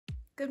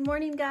Good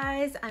morning,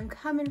 guys. I'm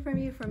coming from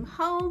you from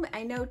home.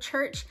 I know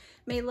church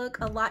may look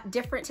a lot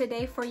different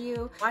today for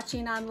you,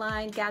 watching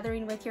online,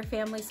 gathering with your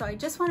family. So I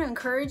just want to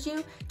encourage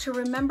you to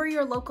remember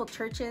your local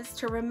churches,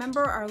 to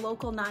remember our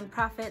local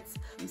nonprofits,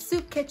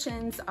 soup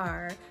kitchens,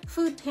 our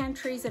food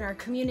pantries in our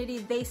community.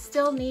 They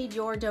still need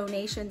your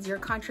donations, your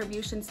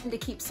contributions to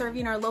keep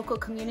serving our local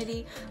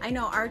community. I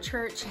know our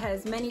church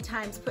has many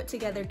times put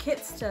together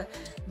kits to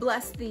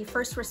bless the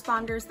first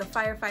responders, the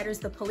firefighters,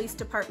 the police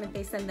department.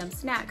 They send them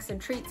snacks and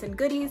treats and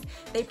goodies.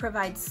 They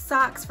provide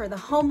socks for the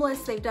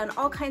homeless. They've done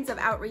all kinds of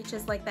outreaches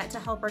like that to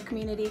help our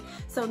community.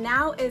 So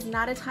now is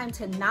not a time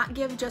to not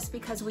give just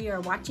because we are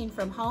watching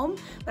from home,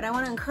 but I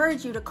want to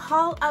encourage you to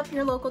call up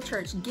your local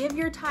church, give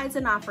your tithes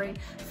and offering,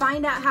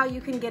 find out how you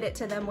can get it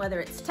to them, whether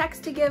it's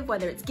text to give,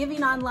 whether it's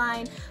giving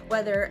online,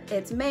 whether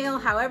it's mail,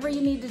 however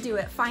you need to do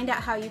it, find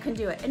out how you can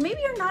do it. And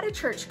maybe you're not a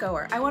church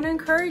goer. I want to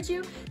encourage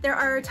you. There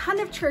are a ton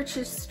of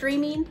churches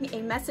streaming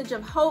a message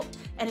of hope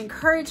and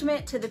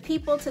encouragement to the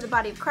people, to the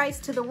body of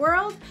Christ, to the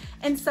world.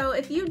 And so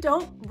if you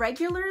don't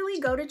regularly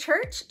go to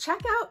church,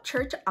 check out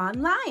church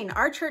online.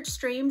 Our church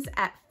streams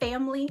at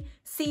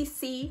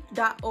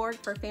familycc.org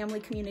for Family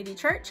Community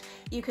Church.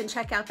 You can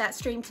check out that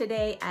stream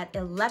today at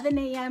 11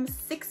 a.m.,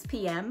 6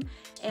 p.m.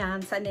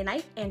 on Sunday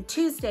night, and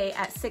Tuesday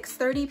at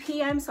 6:30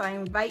 p.m. So I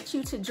invite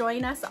you to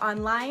join us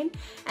online.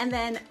 And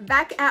then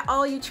back at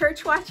all you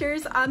church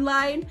watchers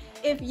online,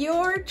 if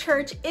your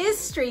church is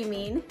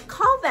streaming,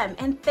 call them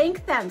and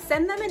thank them.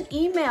 Send them an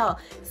email.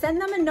 Send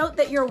them a note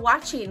that you're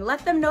watching.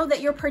 Let them know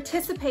that you're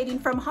participating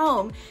from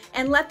home,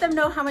 and let them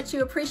know how much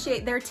you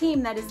appreciate their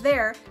team that is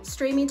there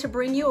streaming to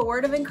bring you a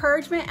word of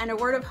encouragement and a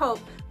word of hope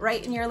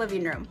right in your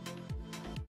living room.